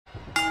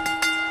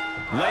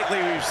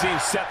Lately, we've seen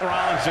Seth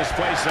Rollins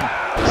display some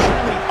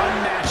truly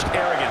unmatched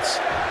arrogance.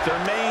 There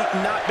may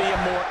not be a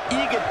more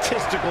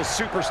egotistical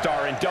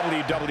superstar in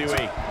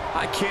WWE.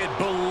 I can't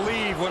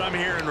believe what I'm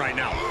hearing right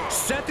now.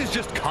 Seth is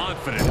just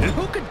confident, and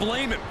who could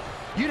blame him?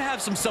 You'd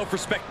have some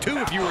self-respect, too,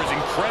 if you were as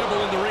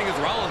incredible in the ring as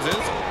Rollins is.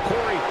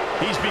 Corey,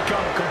 he's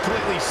become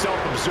completely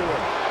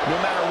self-absorbed. No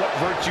matter what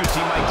virtues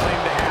he might claim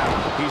to have,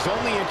 he's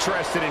only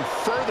interested in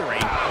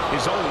furthering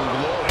his own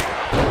glory.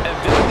 And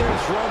then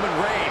there's Roman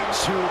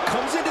Reigns, who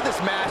comes into this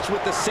match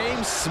with the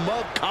same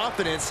smug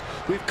confidence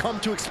we've come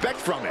to expect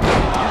from him.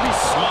 You'd be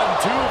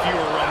smug, too, if you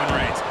were Roman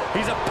Reigns.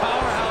 He's a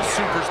powerhouse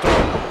superstar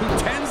who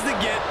tends to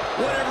get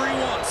whatever he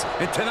wants.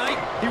 And tonight,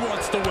 he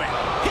wants to win.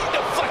 He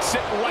deflects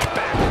it right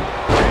back.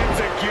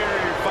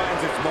 Executor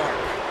finds its mark.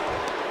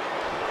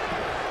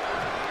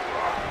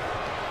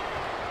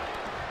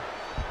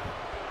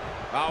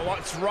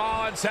 What's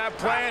Rollins have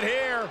planned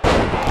here?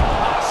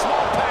 A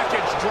small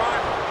package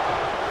drop.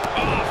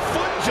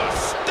 Foot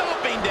just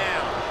stomping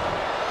down.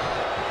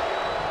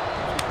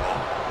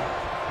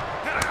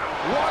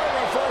 What a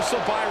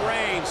reversal by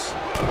Reigns.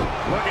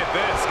 Look at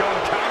this,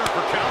 going counter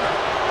for counter.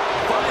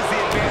 Finds the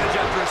advantage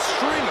after a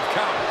string of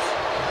counters.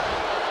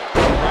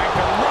 Right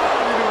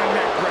around into a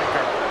neck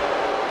breaker.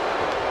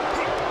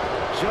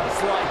 Just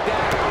like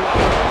that,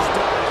 Rollins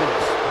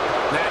dodges.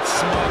 That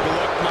smug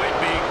look might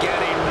be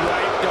getting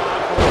wiped off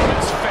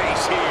Roman's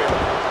face here.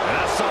 And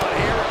I saw an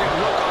arrogant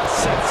look on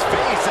Seth's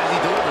face as he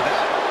delivered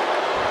that.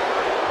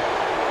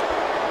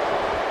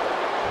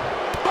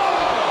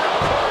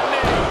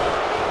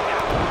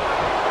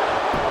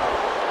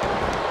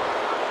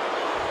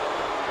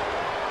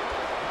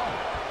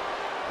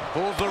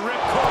 Pulls the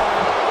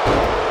ripcord.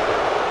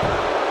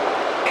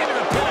 Into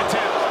the pin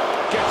attempt.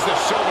 Gets the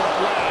shoulder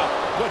up loud.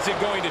 What's it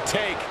going to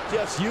take?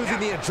 Just using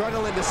the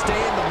adrenaline to stay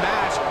in the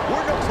match.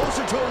 We're no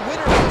closer to a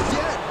winner just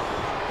yet.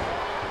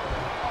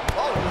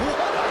 Oh, what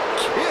a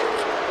kick.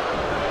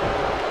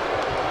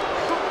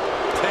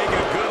 Take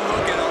a good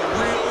look at a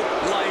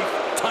real-life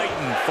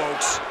Titan,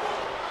 folks.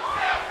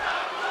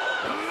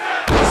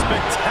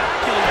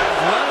 Spectacular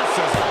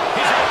athleticism.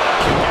 He's able to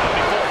kick out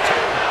before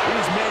two.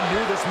 These men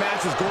knew this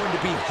match was going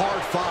to be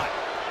hard fought.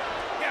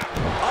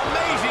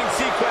 Amazing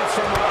sequence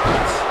from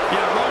Rollins.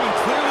 Yeah, Roman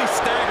clearly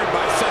staggered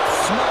by Seth's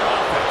smart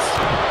offense.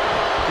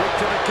 Kick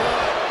to the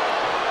gut.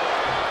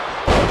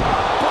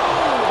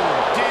 Boom!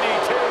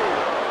 DDT.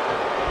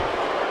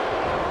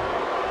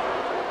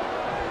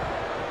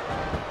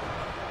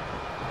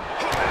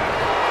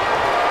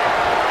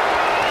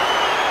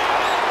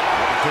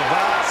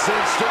 Divine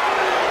cinched up.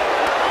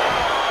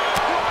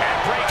 And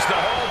breaks the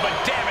hold, but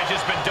damage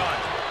has been done.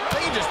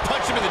 They can just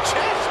punch him in the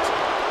chest.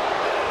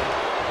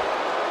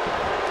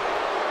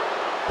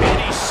 And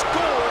he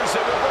scores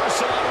a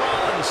reversal on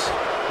Rollins.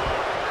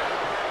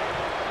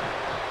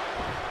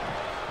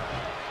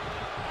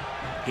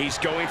 He's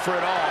going for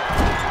it all.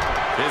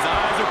 His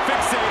eyes are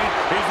fixated.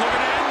 He's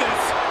looking to end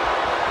this.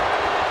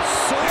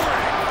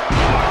 Soaring.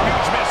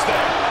 Huge miss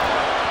there.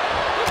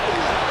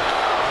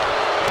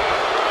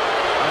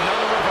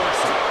 Another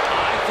reversal.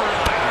 Eye for an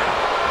eye here.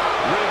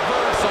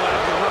 Reversal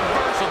after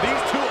reversal.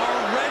 These two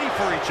are ready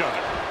for each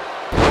other.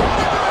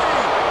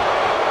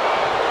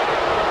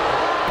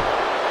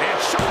 And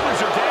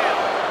shoulders are down.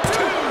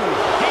 Two.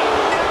 He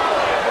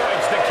narrowly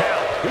avoids the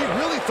count. He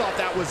really thought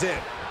that was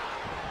it.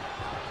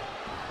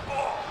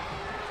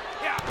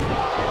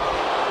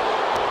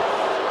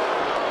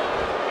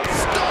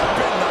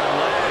 Stomping the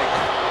leg.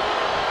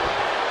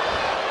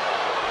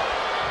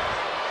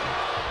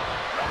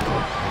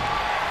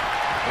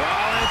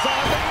 Rollins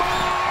on the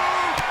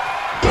move.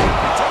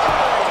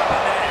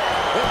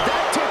 And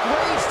that took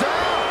Reigns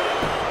down.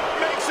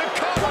 Makes a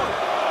cover.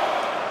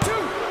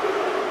 Two.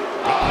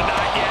 Oh,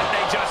 not yet.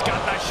 They just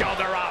got the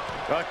shoulder up.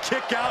 A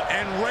kick out,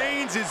 and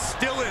Reigns is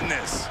still in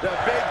this. The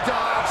big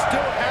dog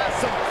still has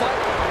some fight.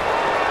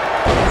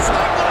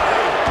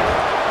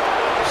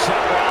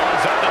 Seth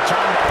Rollins up the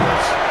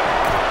turnbuckles.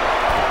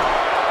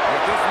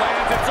 If this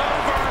lands, it's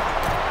over.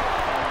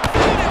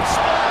 Finish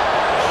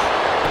splash.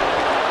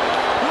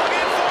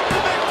 Looking for the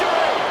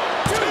victory.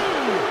 Two.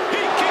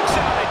 He kicks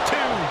out at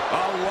two.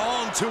 A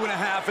long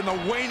 2.5 in the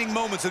waning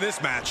moments of this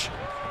match.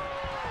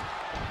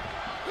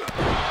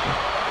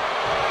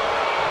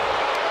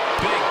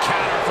 Big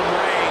counter from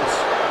Reigns.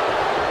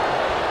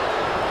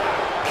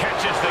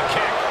 Catches the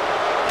kick.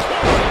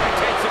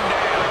 Takes him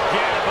down.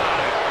 Forget about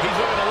it. He's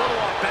looking a little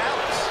off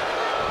balance.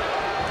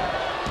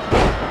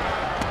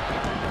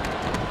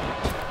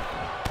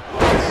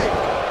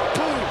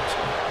 Boot.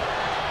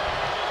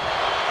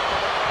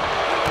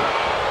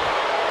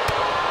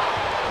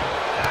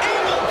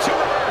 Able to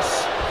reverse.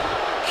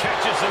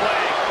 Catches the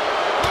leg.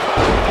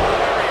 The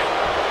lariat.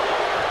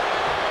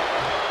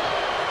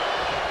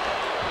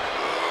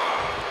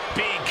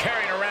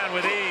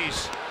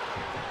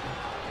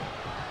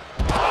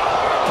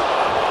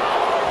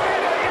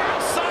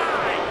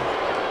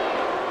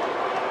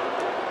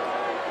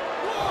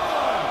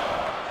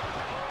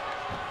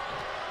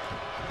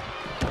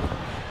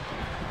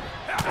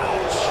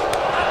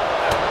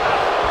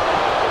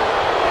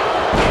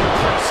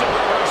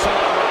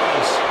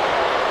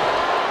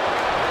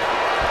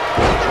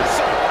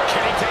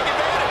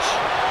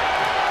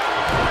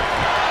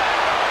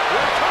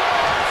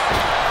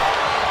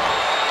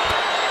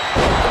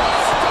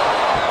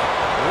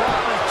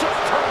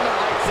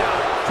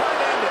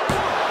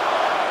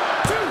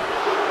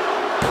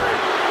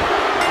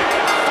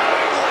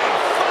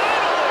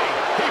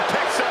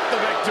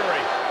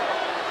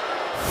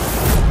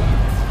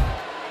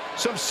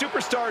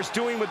 just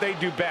doing what they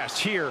do best.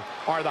 Here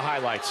are the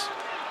highlights.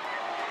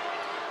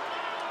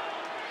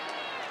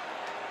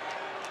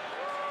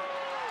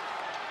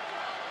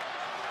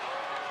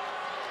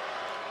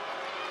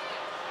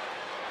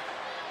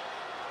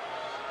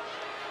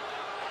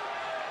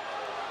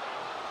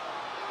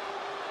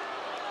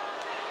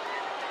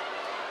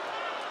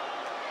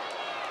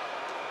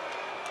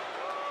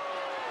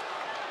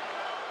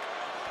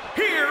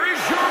 Here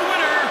is your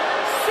winner,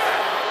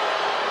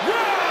 Seth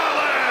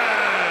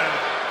Rollins!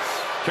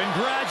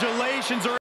 Congratulations.